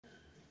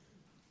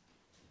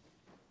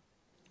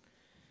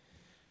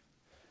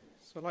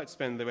So I'd like to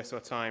spend the rest of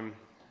our time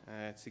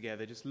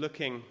together just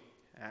looking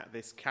at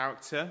this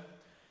character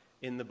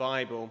in the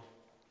Bible,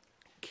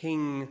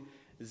 King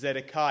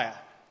Zedekiah,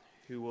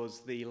 who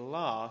was the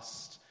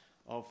last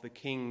of the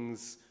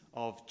kings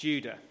of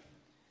Judah.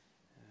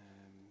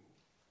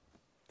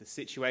 The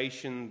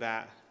situation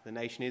that the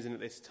nation is in at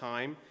this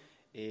time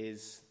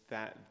is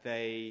that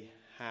they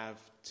have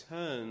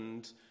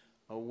turned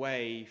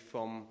away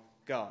from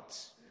God.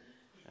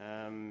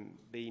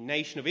 The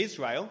nation of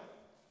Israel,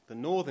 the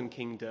northern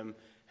kingdom,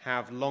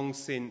 have long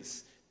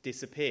since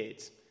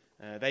disappeared.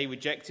 They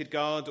rejected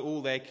God,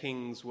 all their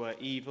kings were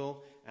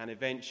evil, and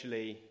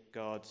eventually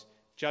God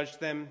judged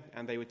them,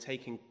 and they were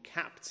taken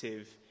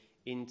captive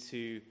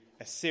into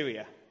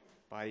Assyria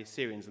by the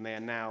Assyrians, and they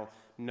are now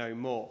no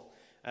more.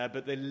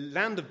 But the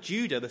land of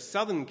Judah, the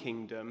southern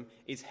kingdom,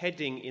 is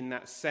heading in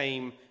that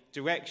same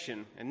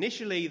direction.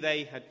 Initially,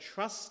 they had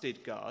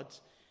trusted God,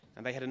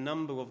 and they had a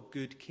number of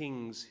good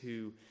kings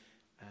who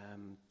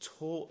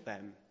taught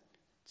them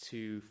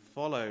to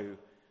follow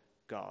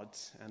God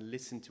and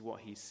listen to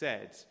what he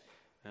said.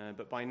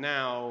 But by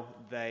now,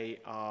 they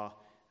are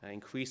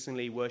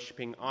increasingly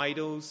worshipping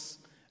idols,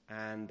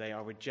 and they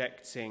are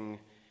rejecting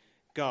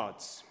God.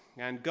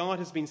 And God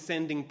has been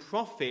sending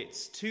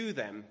prophets to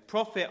them,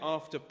 prophet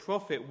after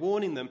prophet,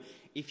 warning them,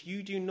 if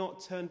you do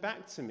not turn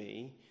back to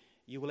me,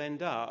 you will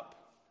end up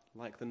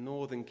like the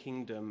northern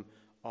kingdom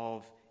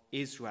of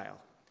Israel.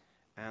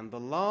 And the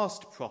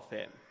last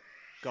prophet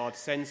God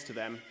sends to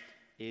them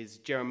is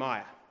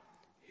Jeremiah,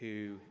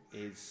 who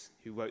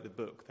wrote the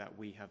book that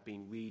we have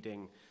been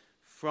reading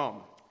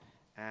from.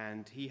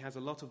 And he has a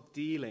lot of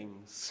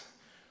dealings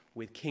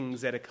with King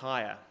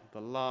Zedekiah,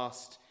 the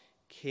last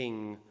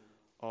king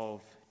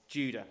of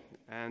Judah.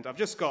 And I've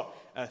just got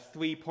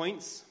 3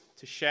 points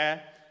to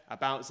share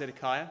about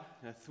Zedekiah,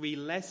 3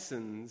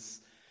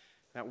 lessons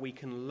that we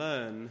can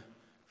learn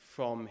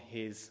from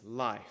his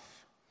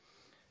life.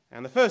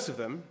 And the first of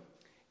them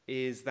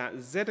is that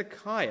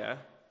Zedekiah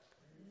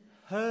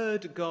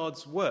heard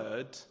God's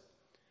word,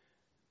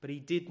 but he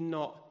did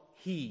not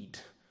heed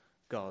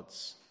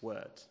God's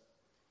word.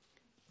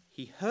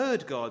 He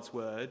heard God's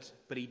word,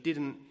 but he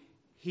didn't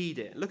heed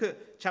it. Look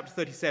at chapter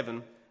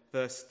 37,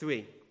 verse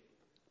 3.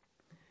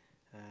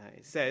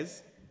 It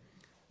says,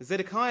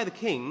 Zedekiah the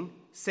king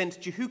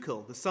sent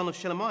Jehukal, the son of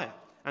Shelemiah,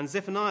 and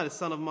Zephaniah, the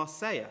son of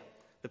Maaseiah,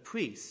 the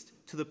priest,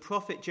 to the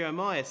prophet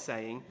Jeremiah,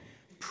 saying,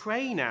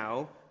 pray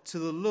now to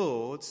the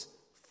Lord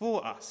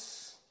for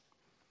us.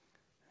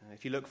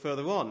 If you look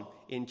further on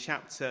in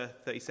chapter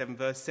 37,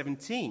 verse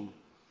 17,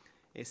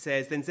 it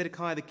says, then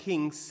Zedekiah the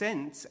king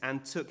sent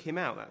and took him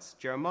out. That's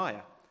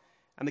Jeremiah.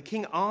 And the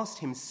king asked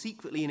him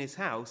secretly in his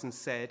house and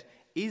said,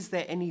 is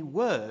there any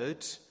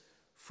word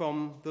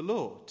from the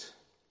Lord?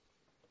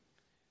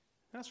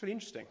 That's really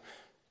interesting.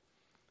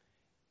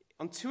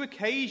 On 2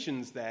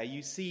 occasions there,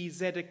 you see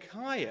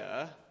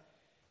Zedekiah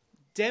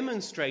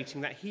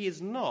demonstrating that he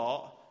is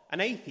not an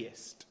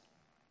atheist.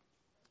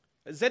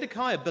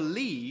 Zedekiah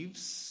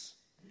believes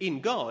in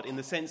God in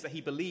the sense that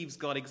he believes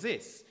God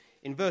exists.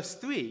 In verse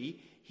 3,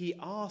 he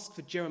asked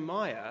for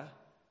Jeremiah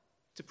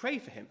to pray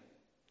for him.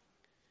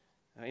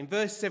 In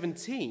verse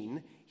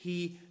 17,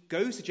 he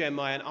goes to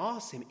Jeremiah and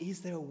asks him,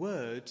 is there a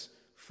word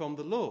from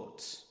the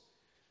Lord?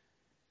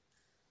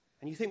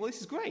 And you think, well,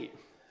 this is great.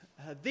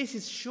 This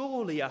is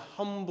surely a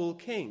humble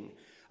king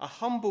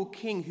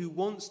who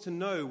wants to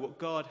know what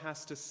God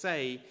has to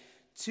say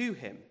to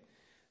him.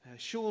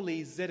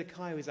 Surely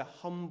Zedekiah is a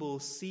humble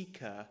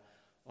seeker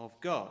of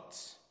God.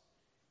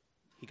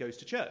 He goes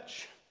to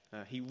church.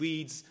 He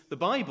reads the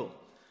Bible.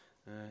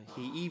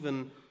 He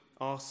even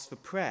asks for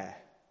prayer.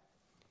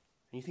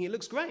 And you think it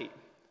looks great.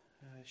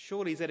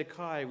 Surely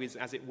Zedekiah is,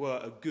 as it were,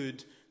 a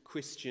good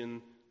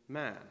Christian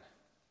man.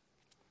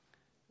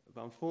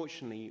 But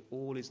unfortunately,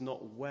 all is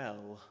not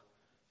well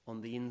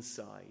on the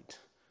inside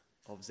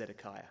of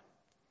Zedekiah.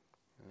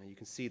 You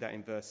can see that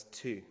in verse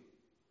 2.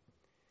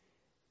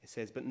 It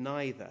says, but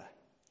neither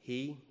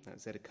he,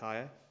 that's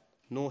Zedekiah,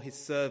 nor his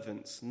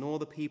servants, nor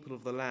the people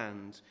of the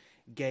land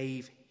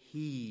gave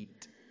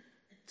heed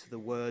to the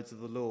words of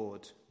the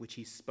Lord, which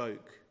he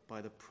spoke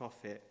by the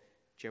prophet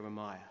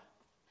Jeremiah.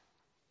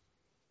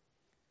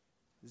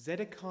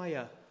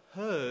 Zedekiah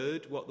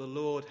heard what the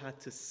Lord had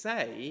to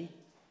say,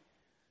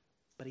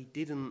 but he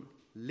didn't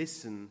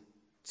listen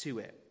to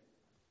it.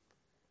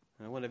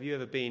 Well, have you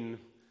ever been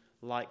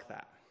like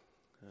that?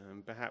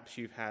 Perhaps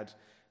you've had,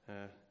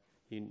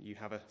 you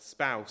have a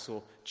spouse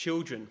or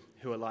children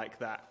who are like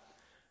that.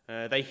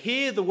 They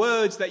hear the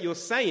words that you're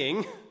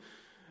saying,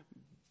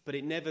 but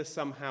it never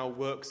somehow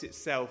works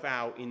itself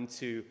out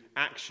into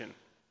action.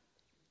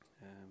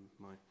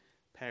 My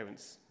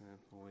parents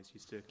always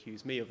used to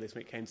accuse me of this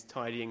when it came to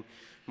tidying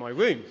my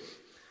room.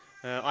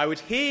 I would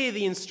hear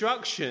the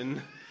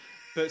instruction,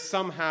 but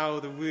somehow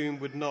the room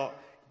would not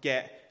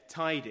get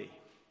tidy.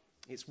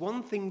 It's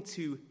one thing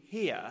to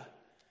hear,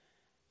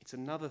 it's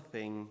another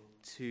thing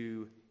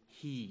to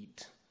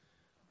heed.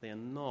 They are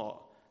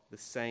not the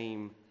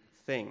same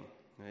thing.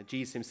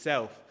 Jesus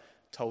himself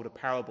told a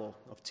parable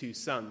of 2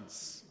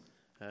 sons.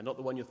 Not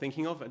the one you're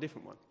thinking of, a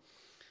different one.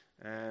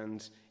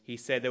 And he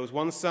said there was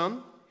one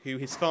son who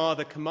his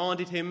father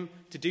commanded him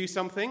to do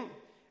something,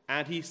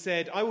 and he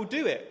said, I will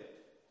do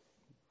it,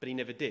 but he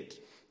never did.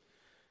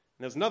 And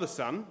there was another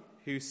son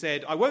who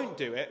said, I won't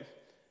do it,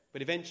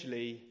 but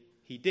eventually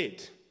he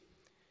did.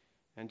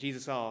 And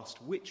Jesus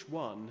asked, which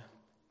one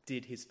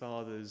did his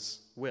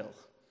father's will?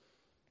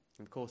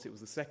 And of course it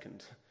was the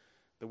second.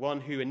 The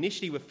one who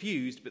initially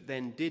refused but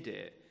then did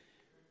it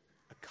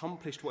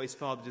accomplished what his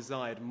father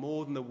desired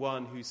more than the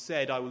one who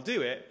said, I will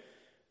do it,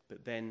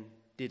 but then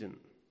didn't.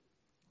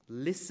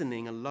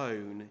 Listening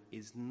alone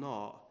is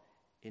not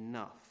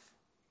enough.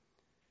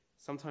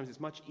 Sometimes it's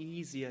much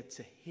easier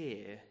to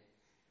hear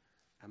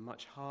and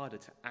much harder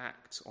to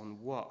act on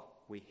what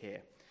we hear.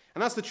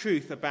 And that's the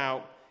truth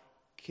about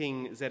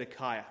King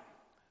Zedekiah.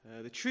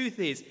 The truth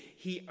is,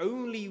 he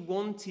only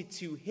wanted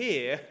to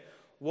hear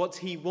what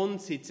he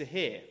wanted to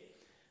hear.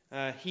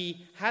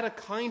 He had a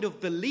kind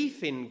of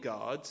belief in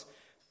God,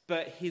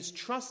 but his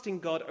trust in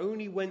God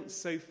only went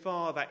so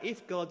far that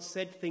if God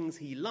said things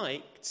he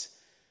liked,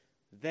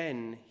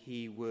 then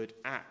he would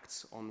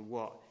act on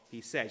what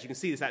he said. You can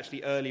see this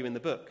actually earlier in the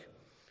book,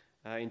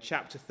 in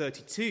chapter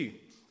 32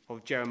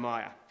 of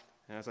Jeremiah.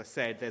 And as I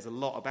said, there's a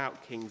lot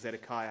about King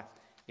Zedekiah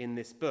in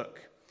this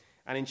book.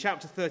 And in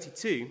chapter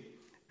 32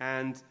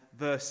 and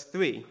verse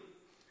 3,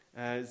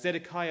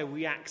 Zedekiah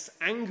reacts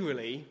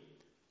angrily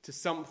to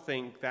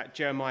something that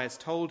Jeremiah has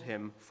told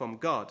him from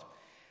God.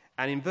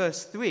 And in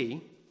verse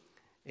 3,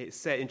 it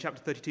said, in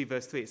chapter 32,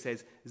 verse 3, it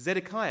says,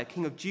 Zedekiah,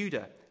 king of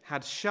Judah,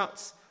 had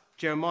shut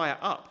Jeremiah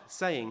up,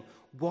 saying,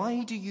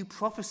 why do you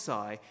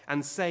prophesy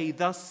and say,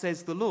 thus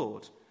says the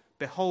Lord?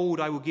 Behold,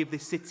 I will give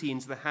this city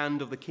into the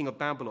hand of the king of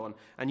Babylon,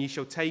 and ye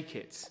shall take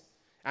it.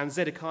 And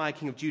Zedekiah,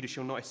 king of Judah,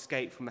 shall not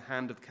escape from the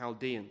hand of the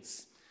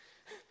Chaldeans.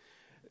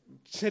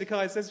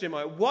 Zedekiah says to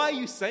Jeremiah, why are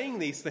you saying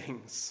these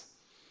things?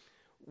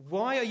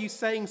 Why are you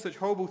saying such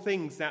horrible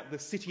things that the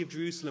city of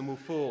Jerusalem will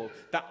fall,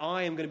 that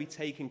I am going to be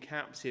taken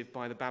captive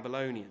by the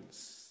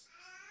Babylonians?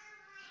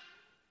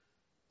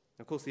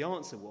 And of course, the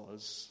answer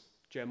was,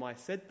 Jeremiah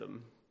said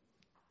them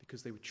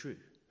because they were true,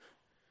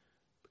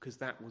 because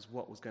that was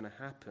what was going to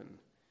happen.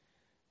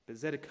 But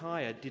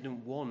Zedekiah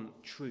didn't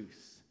want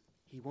truth.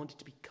 He wanted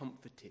to be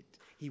comforted.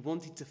 He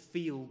wanted to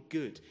feel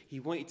good. He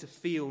wanted to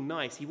feel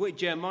nice. He wanted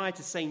Jeremiah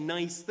to say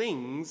nice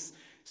things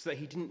so that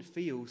he didn't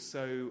feel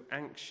so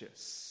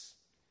anxious.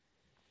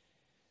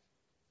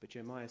 But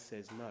Jeremiah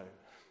says, no,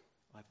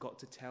 I've got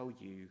to tell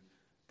you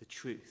the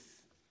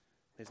truth.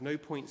 There's no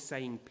point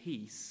saying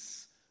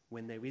peace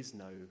when there is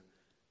no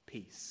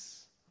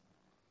peace.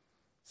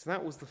 So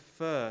that was the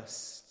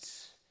first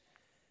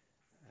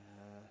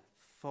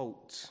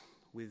fault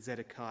with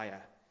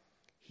Zedekiah.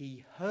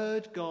 He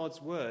heard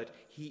God's word.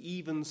 He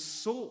even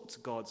sought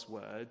God's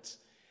word,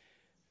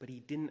 but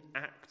he didn't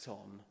act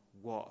on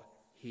what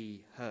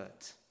he heard.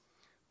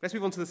 Let's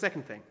move on to the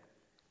second thing.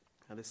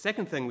 Now, the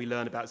second thing we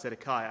learn about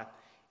Zedekiah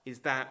is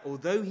that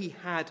although he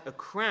had a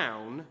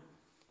crown,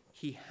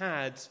 he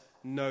had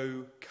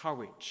no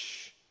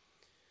courage.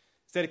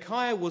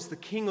 Zedekiah was the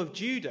king of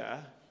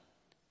Judah,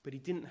 but he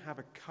didn't have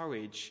a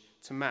courage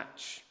to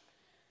match.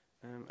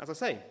 As I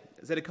say,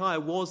 Zedekiah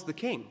was the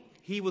king.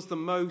 He was the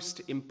most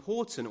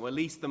important, or at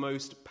least the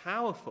most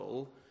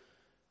powerful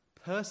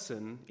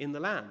person in the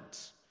land.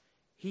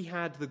 He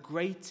had the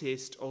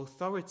greatest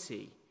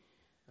authority.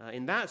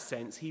 In that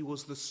sense, he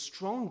was the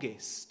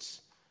strongest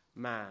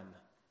man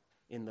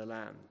in the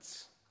land.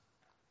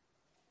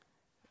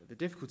 The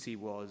difficulty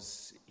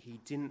was he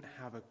didn't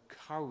have a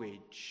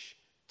courage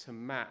to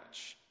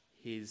match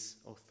his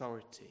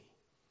authority.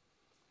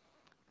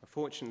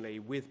 Unfortunately,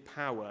 with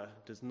power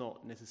does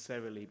not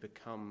necessarily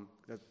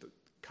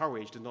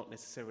courage does not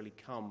necessarily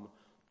come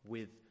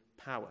with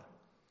power.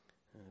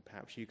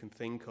 Perhaps you can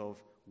think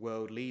of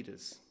world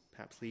leaders,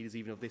 perhaps leaders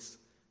even of this,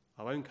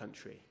 our own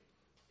country,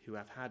 who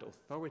have had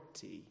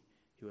authority,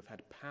 who have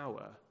had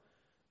power,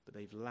 but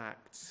they've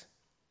lacked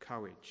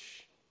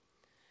courage.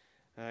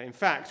 In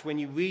fact, when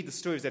you read the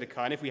story of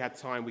Zedekiah, and if we had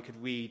time, we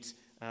could read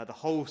the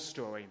whole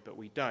story, but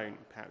we don't.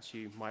 Perhaps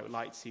you might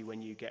like to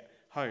when you get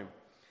home.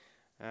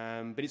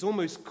 But it's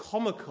almost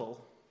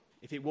comical,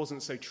 if it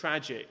wasn't so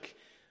tragic,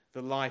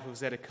 the life of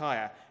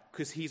Zedekiah,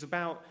 because he's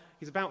about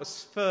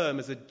as firm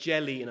as a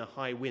jelly in a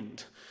high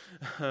wind.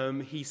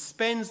 He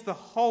spends the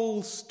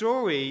whole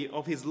story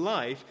of his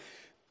life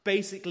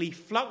basically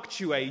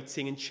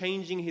fluctuating and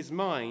changing his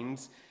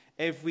mind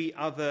every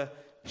other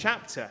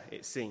chapter,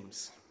 it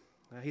seems.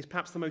 He's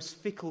perhaps the most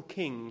fickle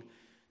king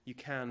you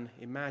can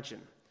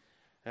imagine.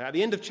 At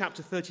the end of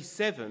chapter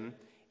 37,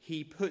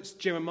 he puts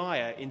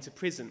Jeremiah into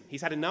prison.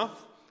 He's had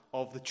enough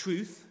of the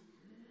truth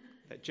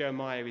that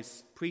Jeremiah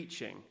is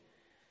preaching,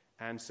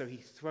 and so he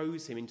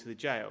throws him into the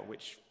jail,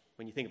 which,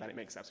 when you think about it,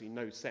 makes absolutely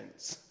no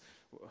sense.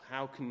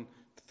 How can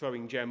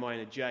throwing Jeremiah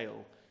in a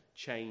jail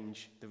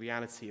change the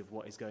reality of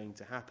what is going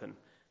to happen?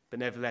 But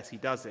nevertheless, he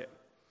does it.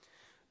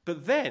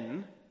 But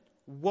then,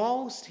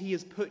 whilst he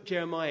has put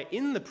Jeremiah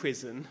in the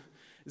prison,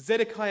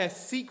 Zedekiah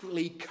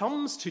secretly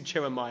comes to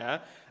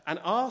Jeremiah and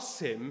asks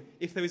him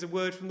if there is a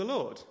word from the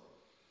Lord.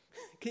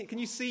 Can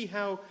you see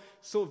how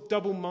sort of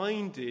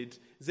double-minded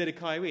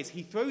Zedekiah is?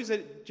 He throws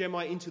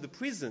Jeremiah into the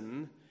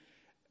prison,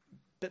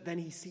 but then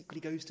he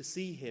secretly goes to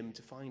see him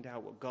to find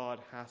out what God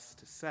has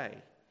to say.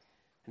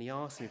 And he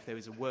asks him if there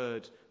is a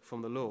word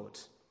from the Lord.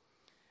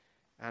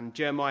 And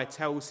Jeremiah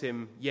tells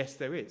him, yes,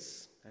 there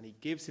is. And he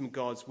gives him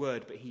God's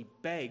word, but he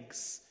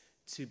begs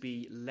to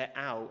be let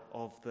out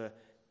of the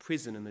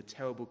prison and the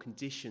terrible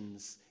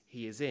conditions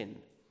he is in.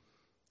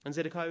 And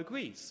Zedekiah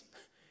agrees.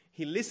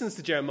 He listens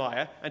to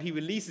Jeremiah and he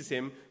releases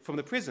him from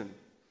the prison.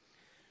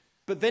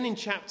 But then in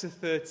chapter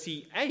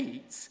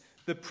 38,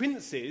 the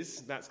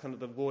princes, that's kind of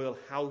the royal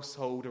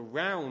household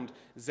around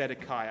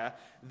Zedekiah,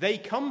 they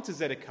come to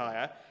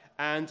Zedekiah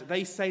and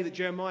they say that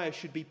Jeremiah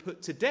should be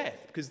put to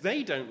death because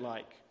they don't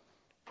like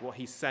what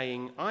he's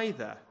saying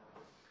either.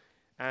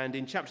 And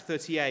in chapter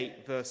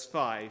 38, verse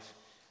 5,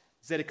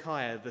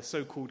 Zedekiah, the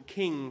so-called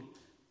king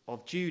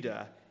of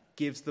Judah,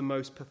 gives the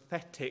most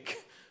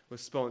pathetic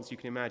response you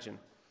can imagine.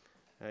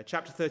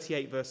 Chapter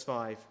 38, verse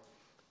 5,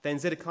 then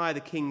Zedekiah the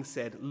king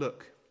said,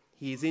 look,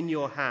 he is in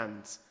your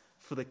hands,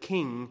 for the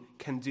king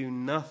can do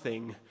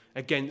nothing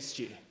against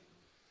you.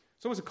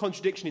 It's almost a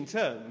contradiction in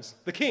terms.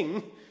 The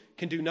king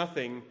can do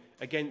nothing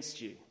against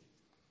you.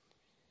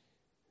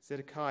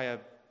 Zedekiah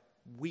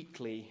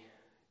weakly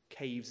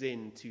caves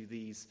in to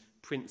these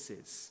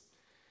princes.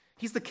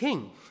 He's the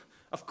king.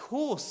 Of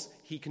course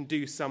he can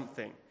do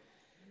something.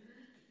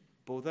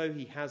 But although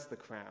he has the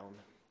crown,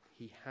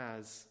 he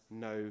has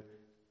no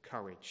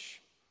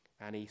courage.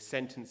 And he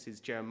sentences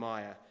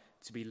Jeremiah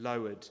to be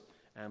lowered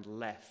and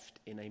left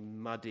in a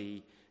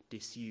muddy,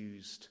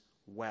 disused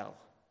well.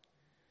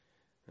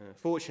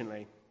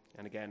 Fortunately,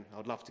 and again,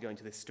 I'd love to go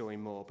into this story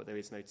more, but there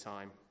is no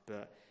time.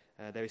 But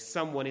there is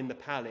someone in the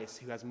palace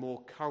who has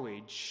more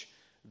courage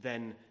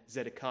than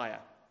Zedekiah.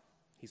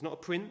 He's not a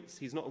prince,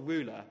 he's not a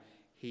ruler,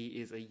 he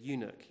is a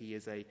eunuch, he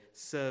is a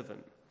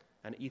servant,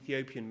 an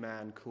Ethiopian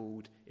man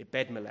called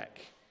Ebed-Melech.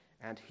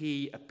 And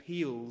he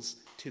appeals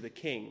to the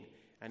king,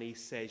 and he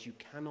says, you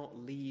cannot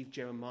leave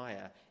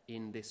Jeremiah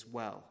in this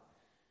well.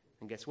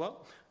 And guess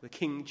what? The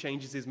king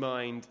changes his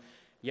mind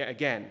yet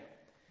again.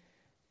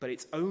 But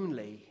it's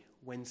only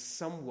when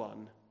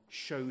someone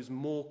shows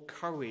more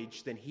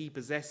courage than he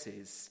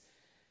possesses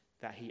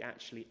that he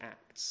actually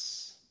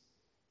acts.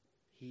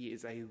 He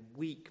is a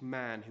weak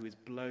man who is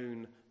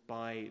blown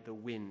by the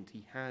wind.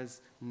 He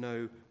has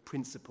no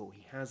principle.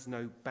 He has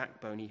no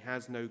backbone. He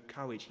has no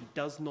courage. He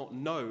does not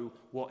know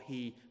what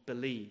he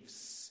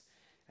believes.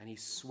 And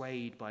he's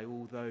swayed by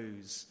all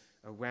those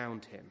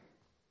around him.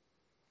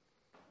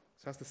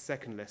 So that's the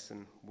second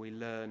lesson we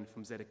learn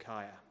from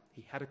Zedekiah.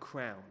 He had a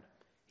crown.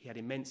 He had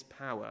immense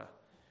power,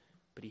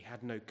 but he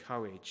had no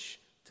courage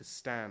to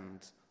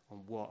stand on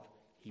what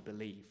he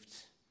believed.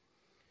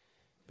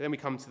 But then we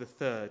come to the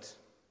third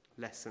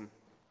lesson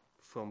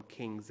from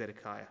King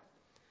Zedekiah.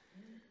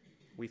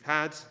 We've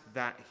had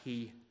that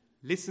he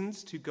listened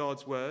to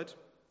God's word,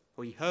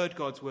 or he heard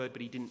God's word,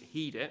 but he didn't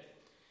heed it.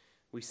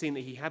 We've seen that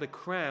he had a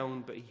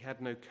crown, but he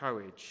had no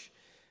courage.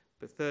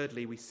 But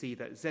thirdly, we see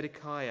that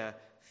Zedekiah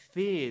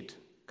feared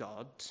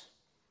God,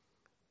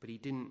 but he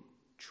didn't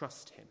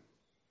trust him.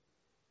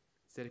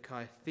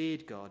 Zedekiah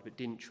feared God, but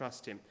didn't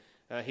trust him.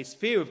 His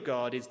fear of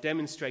God is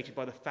demonstrated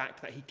by the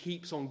fact that he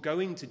keeps on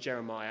going to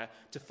Jeremiah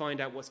to find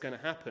out what's going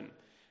to happen.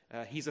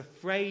 He's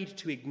afraid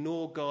to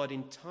ignore God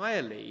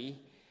entirely,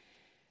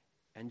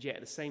 and yet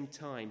at the same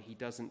time, he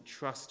doesn't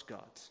trust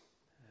God.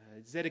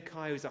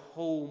 Zedekiah is a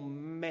whole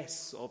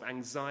mess of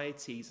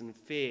anxieties and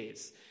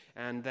fears,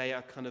 and they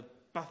are kind of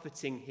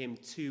buffeting him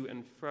to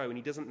and fro, and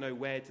he doesn't know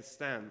where to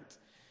stand.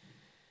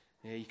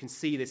 You can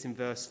see this in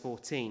verse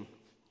 14.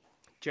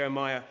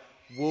 Jeremiah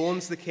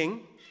warns the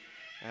king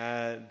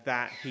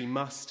that he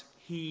must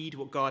heed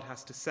what God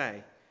has to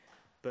say.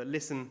 But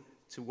listen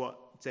to what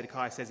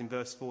Zedekiah says in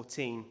verse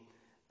 14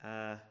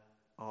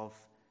 of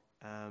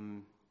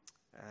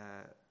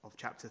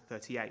chapter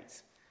 38.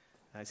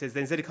 It says,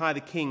 then Zedekiah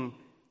the king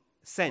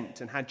sent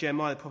and had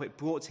Jeremiah the prophet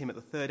brought to him at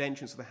the third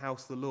entrance of the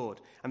house of the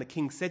Lord. And the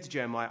king said to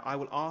Jeremiah, I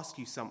will ask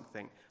you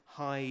something.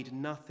 Hide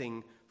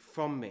nothing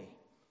from me.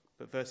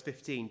 But verse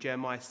 15,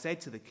 Jeremiah said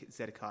to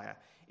Zedekiah,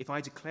 if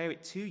I declare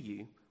it to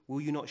you,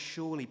 will you not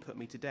surely put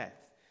me to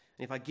death?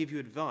 And if I give you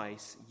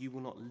advice, you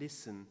will not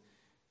listen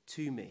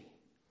to me.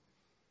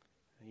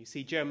 And you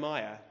see,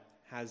 Jeremiah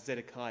has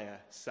Zedekiah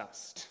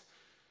sussed.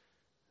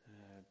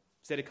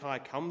 Zedekiah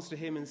comes to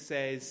him and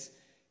says,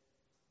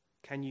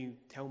 can you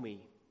tell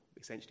me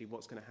essentially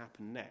what's going to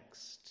happen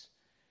next?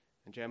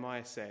 And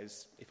Jeremiah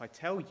says, if I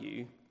tell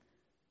you,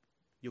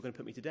 you're going to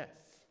put me to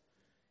death.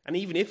 And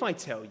even if I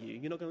tell you,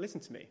 you're not going to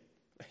listen to me.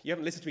 You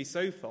haven't listened to me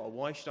so far.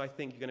 Why should I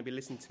think you're going to be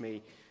listening to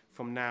me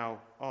from now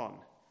on?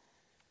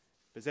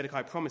 But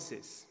Zedekiah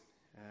promises.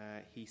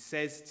 He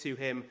says to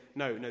him,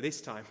 no,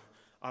 this time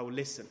I will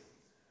listen.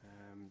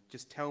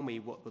 Just tell me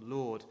what the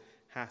Lord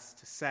has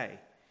to say.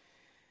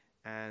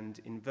 And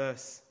in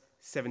verse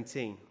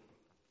 17,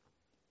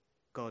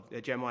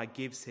 Jeremiah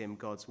gives him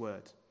God's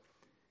word.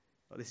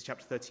 This is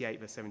chapter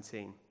 38, verse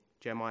 17.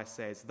 Jeremiah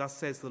says, "Thus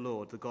says the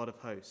Lord, the God of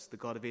hosts, the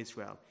God of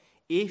Israel,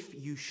 if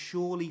you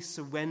surely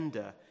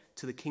surrender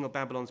to the king of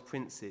Babylon's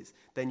princes,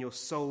 then your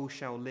soul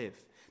shall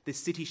live. This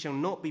city shall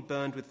not be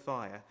burned with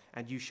fire,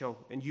 and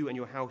you and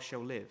your house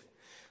shall live.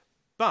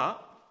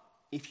 But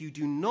if you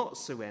do not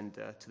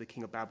surrender to the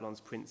king of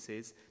Babylon's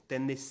princes,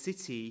 then this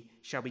city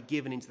shall be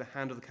given into the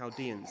hand of the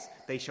Chaldeans.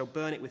 They shall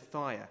burn it with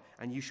fire,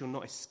 and you shall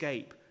not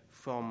escape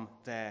from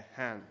their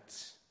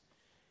hand."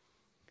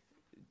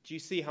 Do you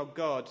see how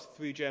God,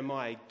 through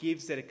Jeremiah,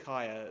 gives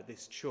Zedekiah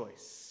this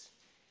choice?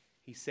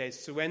 He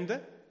says,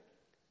 surrender,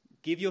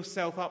 give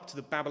yourself up to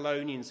the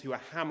Babylonians who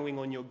are hammering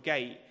on your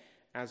gate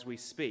as we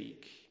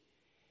speak.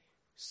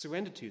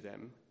 Surrender to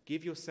them,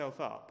 give yourself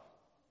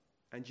up,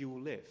 and you will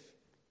live,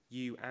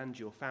 you and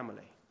your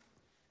family.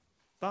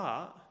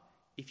 But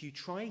if you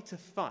try to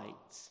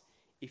fight,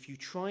 if you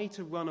try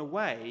to run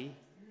away,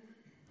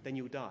 then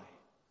you'll die.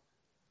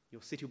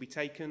 Your city will be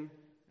taken,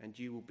 and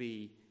you will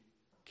be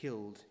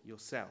killed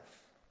yourself.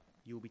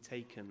 You will be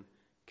taken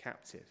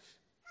captive.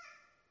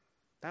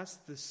 That's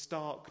the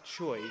stark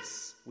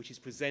choice which is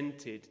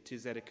presented to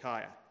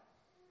Zedekiah.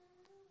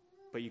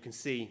 But you can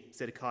see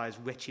Zedekiah's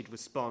wretched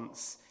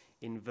response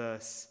in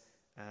verse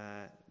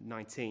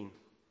 19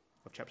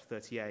 of chapter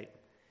 38. It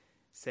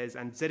says,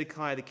 "And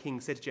Zedekiah the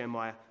king said to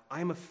Jeremiah, I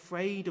am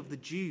afraid of the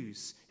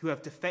Jews who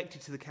have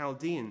defected to the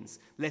Chaldeans,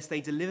 lest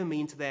they deliver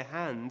me into their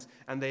hand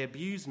and they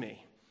abuse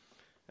me."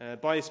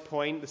 By this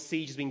point, the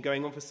siege has been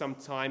going on for some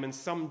time, and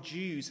some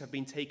Jews have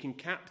been taken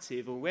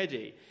captive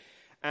already.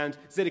 And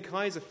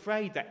Zedekiah is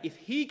afraid that if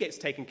he gets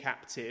taken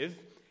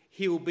captive,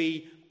 he will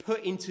be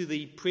put into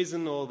the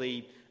prison or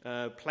the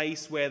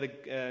place where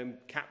the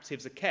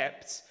captives are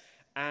kept,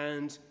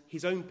 and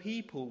his own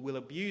people will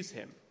abuse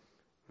him.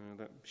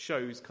 That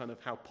shows kind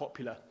of how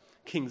popular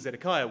King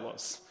Zedekiah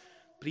was.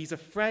 But he's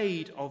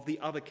afraid of the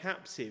other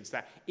captives,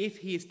 that if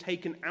he is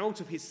taken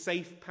out of his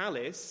safe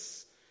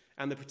palace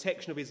and the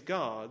protection of his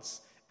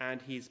guards,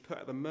 and he's put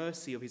at the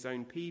mercy of his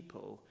own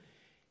people,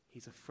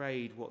 he's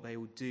afraid what they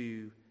will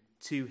do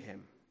to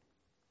him.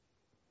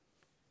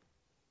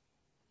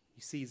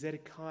 You see,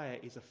 Zedekiah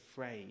is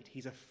afraid.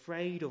 He's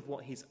afraid of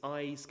what his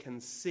eyes can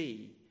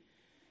see.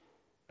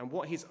 And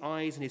what his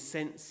eyes and his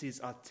senses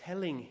are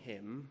telling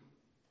him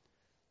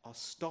are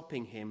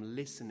stopping him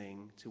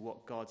listening to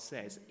what God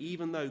says,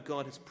 even though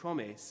God has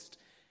promised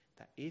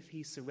that if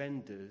he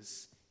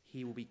surrenders,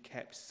 he will be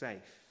kept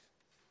safe.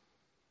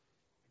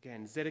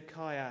 Again,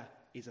 Zedekiah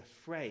is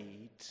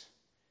afraid,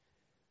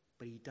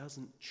 but he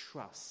doesn't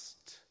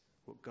trust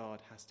what God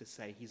has to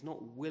say. He's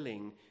not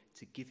willing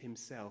to give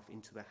himself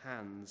into the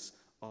hands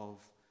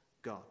of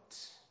God.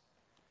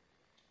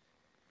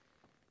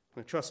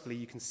 Now, trustfully,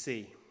 you can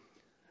see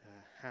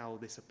how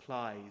this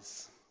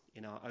applies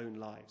in our own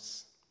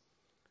lives.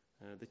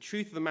 The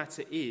truth of the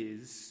matter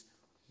is,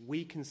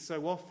 we can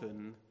so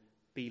often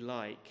be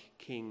like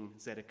King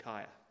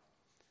Zedekiah.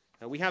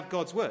 We have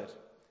God's word.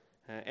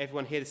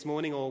 Everyone here this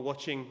morning or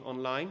watching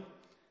online,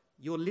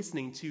 you're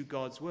listening to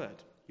God's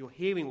word. You're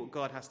hearing what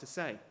God has to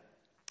say.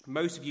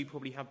 Most of you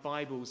probably have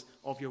Bibles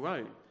of your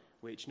own,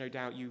 which no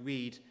doubt you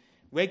read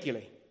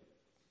regularly.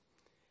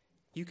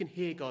 You can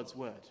hear God's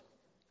word,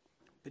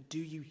 but do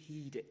you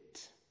heed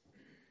it?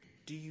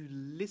 Do you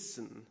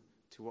listen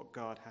to what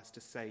God has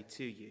to say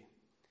to you?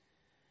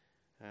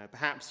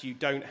 Perhaps you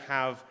don't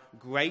have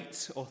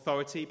great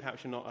authority.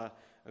 Perhaps you're not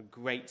a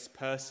great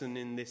person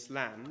in this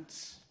land.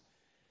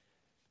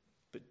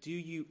 But do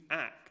you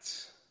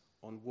act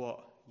on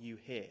what you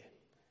hear?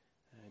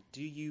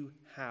 Do you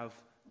have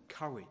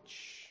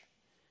courage?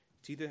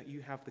 Do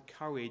you have the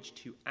courage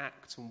to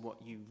act on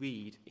what you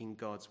read in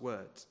God's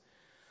word?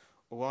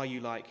 Or are you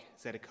like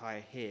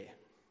Zedekiah here?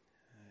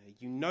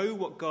 You know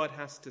what God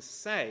has to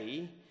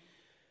say,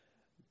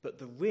 but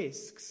the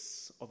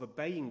risks of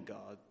obeying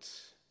God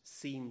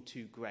seem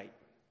too great.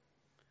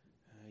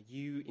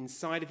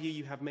 Inside of you,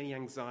 you have many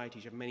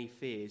anxieties, you have many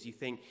fears. You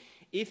think,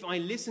 if I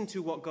listen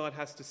to what God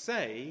has to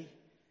say,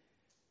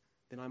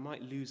 then I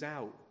might lose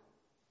out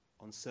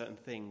on certain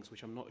things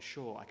which I'm not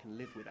sure I can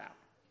live without.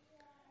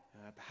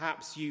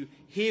 Perhaps you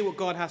hear what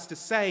God has to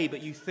say,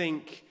 but you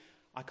think,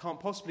 I can't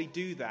possibly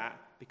do that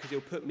because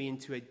it'll put me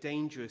into a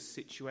dangerous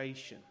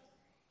situation.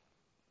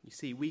 You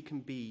see, we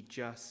can be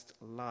just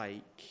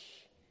like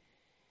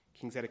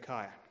King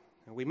Zedekiah.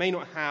 We may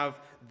not have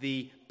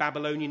the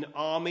Babylonian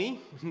army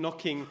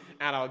knocking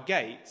at our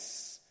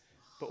gates,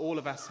 but all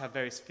of us have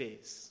various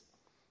fears.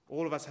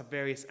 All of us have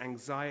various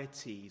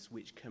anxieties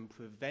which can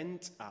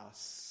prevent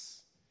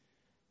us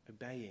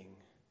obeying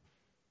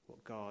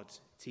what God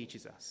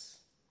teaches us.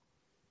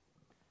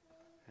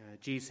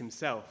 Jesus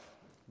himself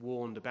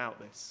warned about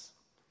this.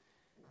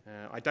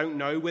 I don't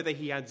know whether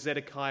he had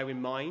Zedekiah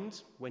in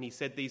mind when he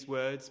said these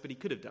words, but he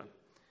could have done.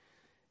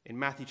 In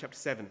Matthew chapter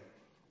 7,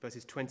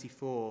 verses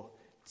 24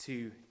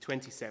 to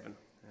 27.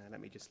 Let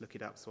me just look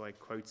it up so I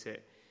quote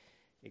it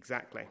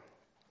exactly.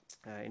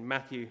 In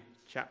Matthew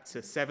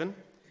chapter 7,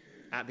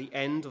 at the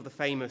end of the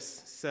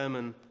famous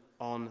Sermon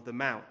on the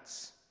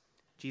Mount,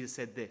 Jesus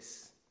said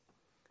this: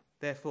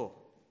 "Therefore,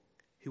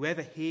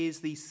 Whoever hears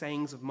these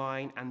sayings of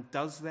mine and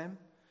does them,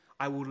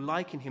 I will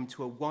liken him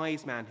to a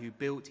wise man who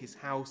built his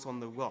house on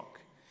the rock.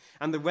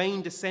 And the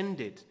rain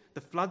descended,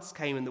 the floods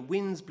came, and the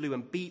winds blew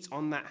and beat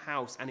on that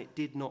house, and it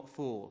did not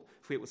fall,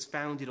 for it was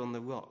founded on the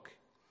rock.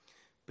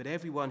 But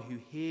everyone who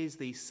hears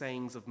these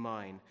sayings of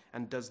mine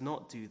and does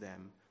not do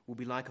them will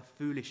be like a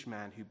foolish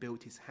man who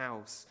built his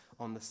house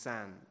on the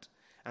sand.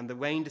 And the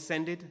rain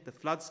descended, the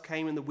floods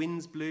came, and the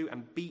winds blew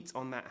and beat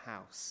on that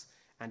house,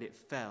 and it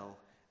fell,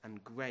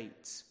 and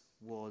great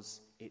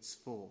was its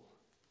fall.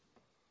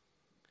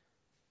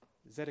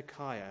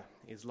 Zedekiah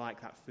is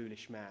like that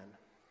foolish man.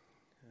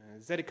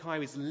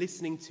 Zedekiah is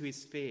listening to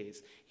his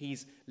fears.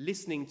 He's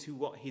listening to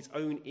what his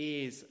own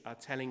ears are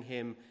telling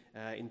him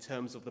in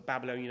terms of the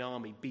Babylonian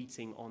army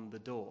beating on the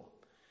door.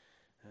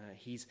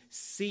 He's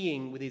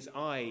seeing with his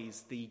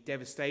eyes the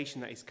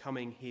devastation that is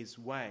coming his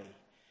way.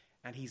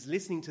 And he's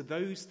listening to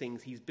those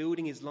things. He's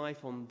building his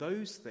life on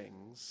those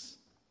things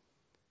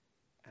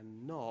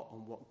and not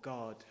on what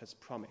God has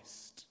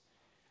promised.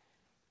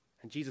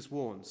 And Jesus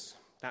warns,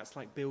 that's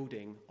like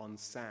building on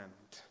sand.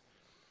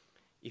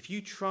 If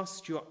you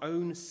trust your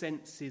own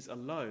senses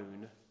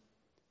alone,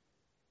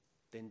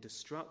 then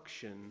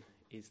destruction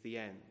is the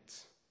end.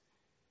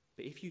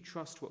 But if you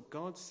trust what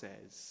God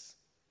says,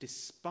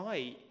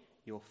 despite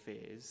your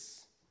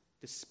fears,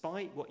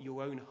 despite what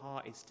your own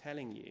heart is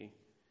telling you,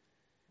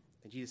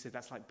 then Jesus says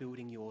that's like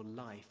building your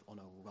life on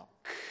a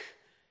rock.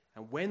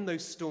 And when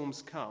those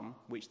storms come,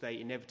 which they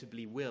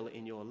inevitably will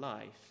in your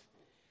life,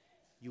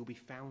 you'll be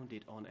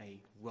founded on a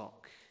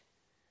rock.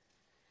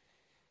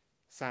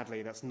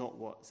 Sadly, that's not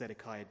what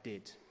Zedekiah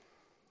did.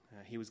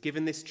 He was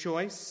given this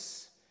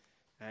choice,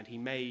 and he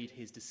made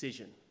his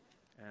decision.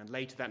 And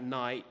later that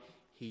night,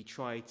 he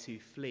tried to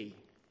flee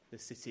the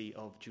city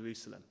of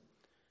Jerusalem.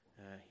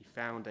 He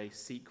found a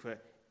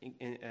secret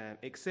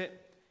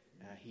exit.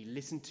 He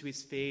listened to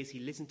his fears. He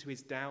listened to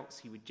his doubts.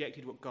 He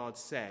rejected what God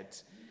said.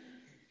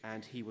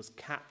 And he was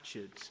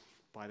captured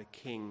by the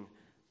king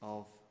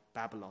of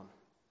Babylon.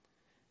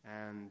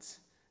 And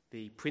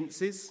the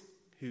princes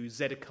who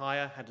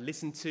Zedekiah had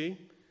listened to,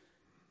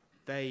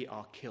 they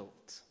are killed.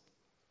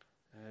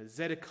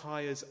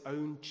 Zedekiah's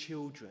own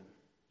children,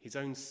 his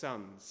own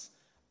sons,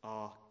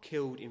 are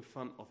killed in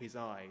front of his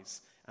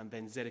eyes, and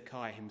then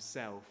Zedekiah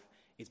himself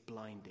is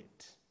blinded.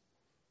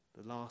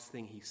 The last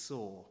thing he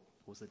saw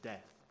was the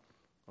death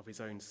of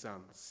his own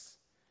sons,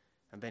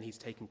 and then he's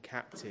taken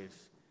captive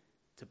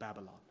to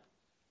Babylon.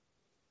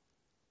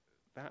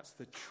 That's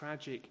the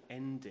tragic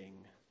ending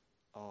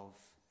of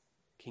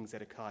King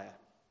Zedekiah.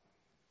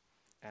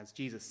 As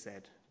Jesus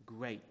said,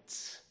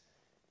 great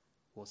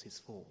was his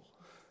fall,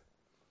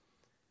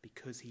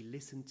 because he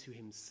listened to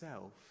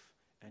himself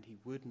and he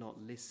would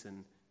not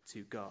listen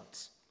to God.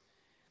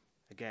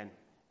 Again,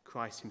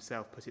 Christ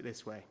himself put it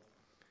this way.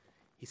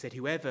 He said,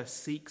 whoever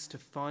seeks to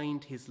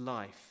find his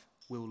life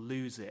will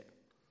lose it,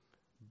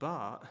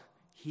 but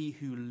he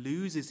who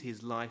loses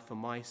his life for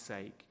my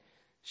sake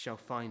shall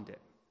find it.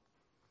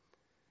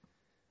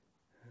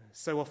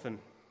 So often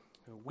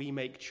we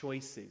make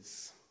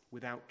choices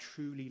without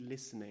truly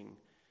listening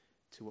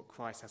to what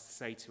Christ has to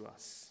say to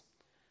us.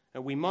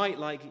 We might,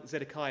 like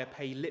Zedekiah,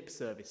 pay lip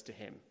service to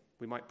him.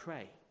 We might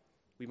pray.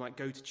 We might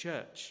go to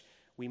church.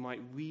 We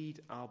might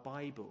read our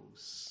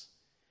Bibles.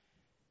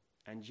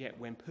 And yet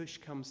when push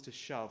comes to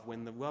shove,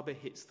 when the rubber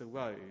hits the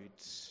road,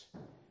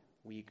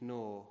 we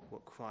ignore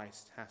what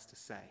Christ has to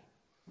say.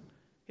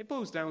 It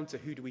boils down to,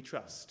 who do we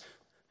trust?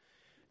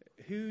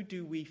 Who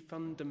do we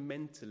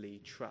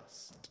fundamentally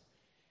trust?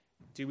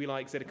 Do we,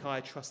 like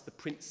Zedekiah, trust the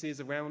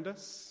princes around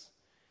us?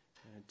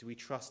 Do we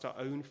trust our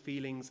own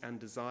feelings and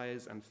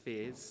desires and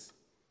fears?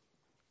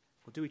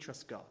 Or do we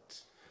trust God?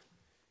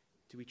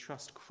 Do we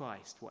trust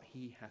Christ, what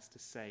he has to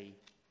say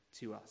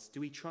to us? Do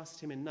we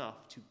trust him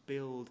enough to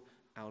build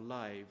our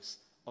lives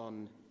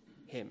on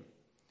him?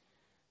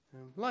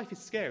 Life is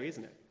scary,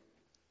 isn't it?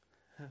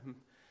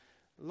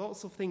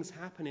 Lots of things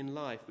happen in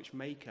life which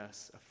make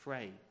us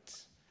afraid.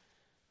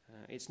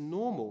 It's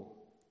normal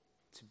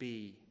to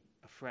be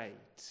afraid.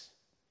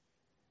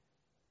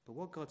 But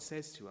what God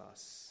says to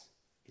us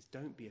is,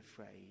 don't be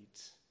afraid.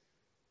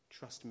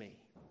 Trust me.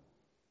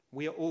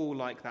 We are all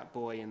like that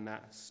boy in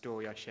that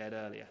story I shared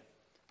earlier,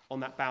 on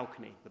that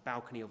balcony, the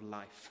balcony of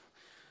life.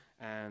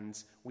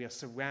 And we are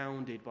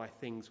surrounded by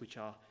things which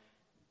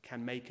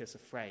can make us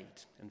afraid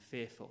and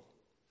fearful.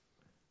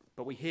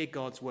 But we hear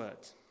God's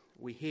word.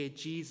 We hear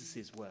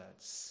Jesus'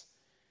 words.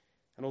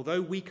 And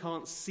although we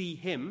can't see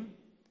him,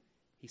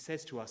 he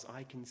says to us,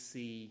 I can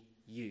see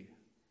you.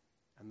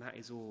 And that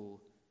is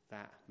all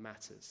that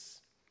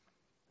matters.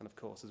 And of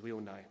course, as we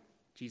all know,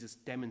 Jesus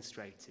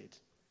demonstrated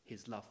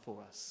his love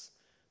for us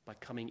by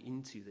coming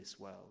into this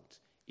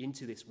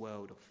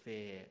world of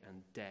fear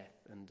and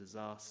death and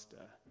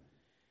disaster.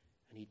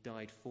 And he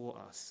died for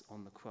us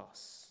on the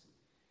cross.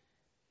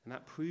 And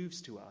that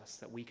proves to us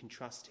that we can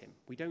trust him.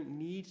 We don't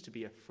need to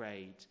be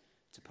afraid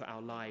to put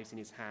our lives in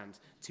his hand,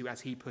 to,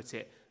 as he put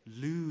it,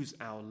 lose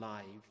our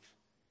life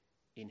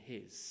in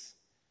his,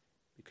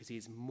 because he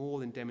has more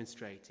than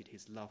demonstrated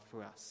his love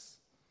for us.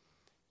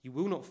 You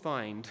will not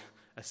find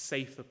a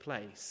safer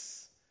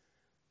place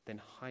than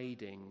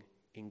hiding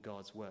in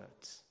God's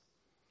words.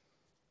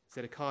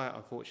 Zedekiah,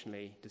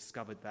 unfortunately,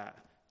 discovered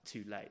that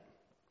too late.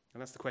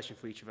 And that's the question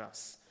for each of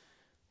us.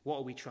 What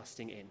are we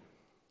trusting in?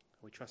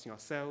 Are we trusting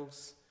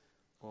ourselves,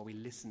 or are we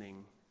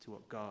listening to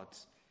what God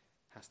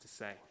has to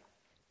say?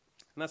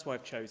 And that's why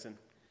I've chosen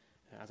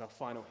as our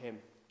final hymn,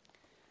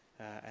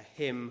 a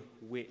hymn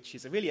which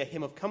is really a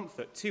hymn of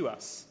comfort to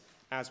us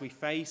as we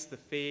face the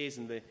fears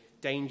and the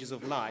dangers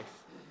of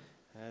life.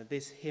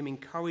 This hymn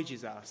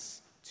encourages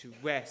us to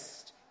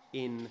rest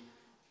in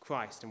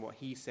Christ and what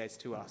he says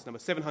to us. Number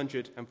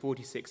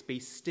 746, "Be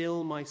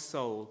still, my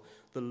soul,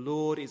 the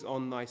Lord is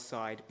on thy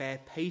side. Bear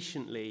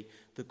patiently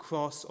the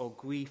cross of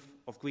grief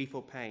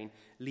or pain.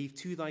 Leave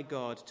to thy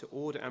God to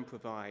order and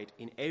provide.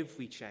 In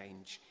every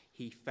change,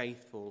 he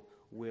faithful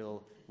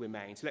will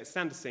remain." So let's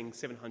stand to sing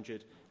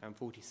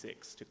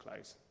 746 to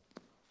close.